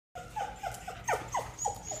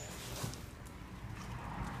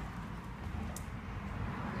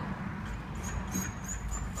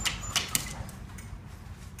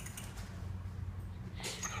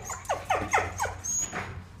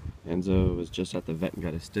Enzo was just at the vet and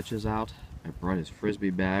got his stitches out. I brought his Frisbee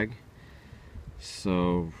bag.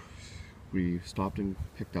 So we stopped and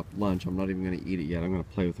picked up lunch. I'm not even going to eat it yet. I'm going to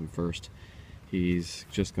play with him first. He's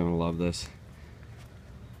just going to love this.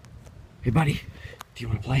 Hey buddy, do you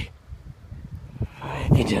want to play?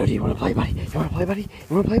 Hey Joe, do you want to play, buddy? You want to play, buddy?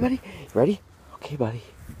 You want to play, buddy? Ready? Okay, buddy.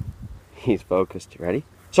 He's focused. Ready?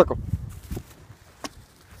 Circle.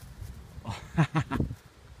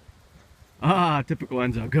 Ah, typical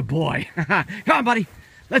Enzo. Good boy. Come on, buddy.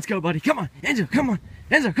 Let's go, buddy. Come on, Enzo. Come on,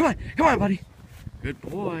 Enzo. Come on. Come on, buddy. Good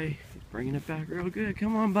boy. He's bringing it back real good.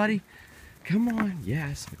 Come on, buddy. Come on.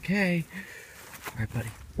 Yes. Okay. All right, buddy.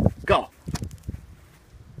 Go.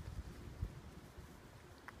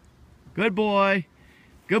 Good boy.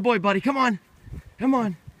 Good boy, buddy. Come on. Come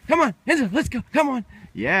on. Come on. Enzo, let's go. Come on.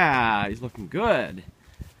 Yeah, he's looking good.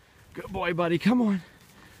 Good boy, buddy. Come on.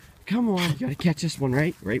 Come on. You gotta catch this one,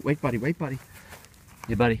 right? Right. Wait, buddy. Wait, buddy.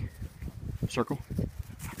 Hey, buddy. Circle.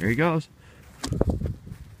 There he goes.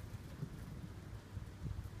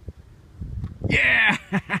 Yeah.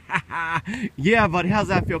 Yeah, buddy. How's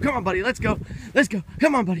that feel? Come on, buddy. Let's go. Let's go.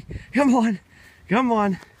 Come on, buddy. Come on. Come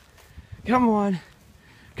on. Come on.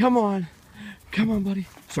 Come on. Come on, buddy.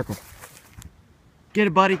 Circle. Get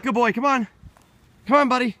it, buddy. Good boy. Come on. Come on,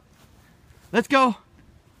 buddy. Let's go.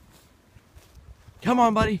 Come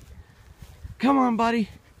on, buddy. Come on, buddy.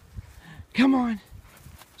 Come on.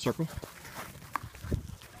 Circle.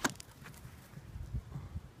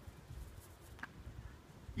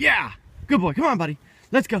 Yeah. Good boy. Come on, buddy.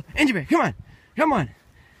 Let's go. Angie Bear, come on. Come on.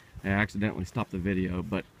 I accidentally stopped the video,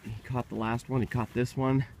 but he caught the last one. He caught this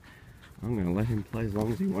one. I'm going to let him play as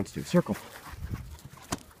long as he wants to. Circle.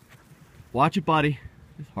 Watch it, buddy.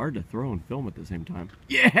 It's hard to throw and film at the same time.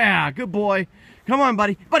 Yeah, good boy. Come on,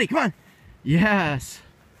 buddy. Buddy, come on. Yes.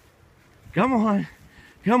 Come on.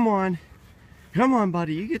 Come on. Come on,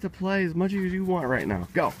 buddy. You get to play as much as you want right now.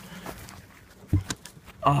 Go.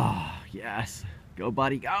 Oh, yes. Go,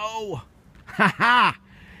 buddy. Go. Ha ha.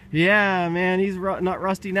 Yeah, man. He's not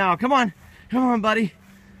rusty now. Come on. Come on, buddy.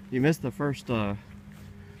 You missed the first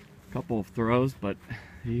couple of throws, but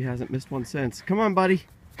he hasn't missed one since. Come on, buddy.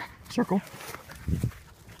 Circle.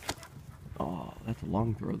 Oh, that's a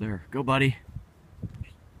long throw there. Go, buddy.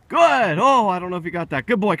 Good. Oh, I don't know if you got that.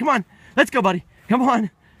 Good boy. Come on. Let's go, buddy. Come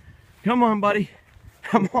on. Come on, buddy.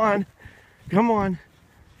 Come on. Come on.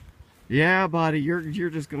 Yeah, buddy. You're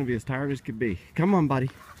just going to be as tired as could be. Come on, buddy.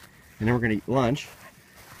 And then we're going to eat lunch.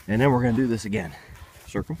 And then we're going to do this again.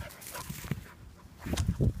 Circle.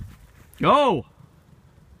 Go.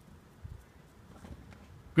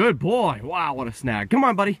 Good boy. Wow, what a snag. Come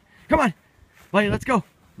on, buddy. Come on. Buddy, let's go.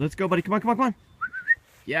 Let's go, buddy. Come on, come on, come on.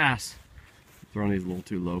 Yes. Throwing these a little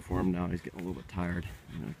too low for him now. He's getting a little bit tired.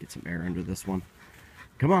 I'm going to get some air under this one.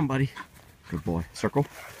 Come on, buddy. Good boy. Circle.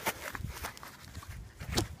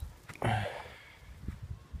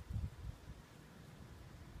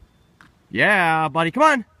 Yeah, buddy. Come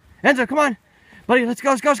on. Enzo, come on. Buddy, let's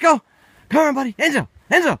go, let's go, let's go. Come on, buddy. Enzo.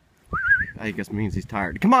 Enzo. I guess means he's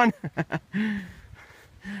tired. Come on.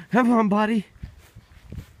 Come on, buddy.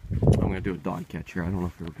 I'm going to do a dog catch here. I don't know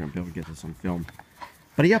if we're going to be able to get this on film.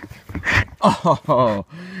 Buddy up. Oh,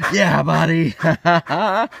 yeah, buddy.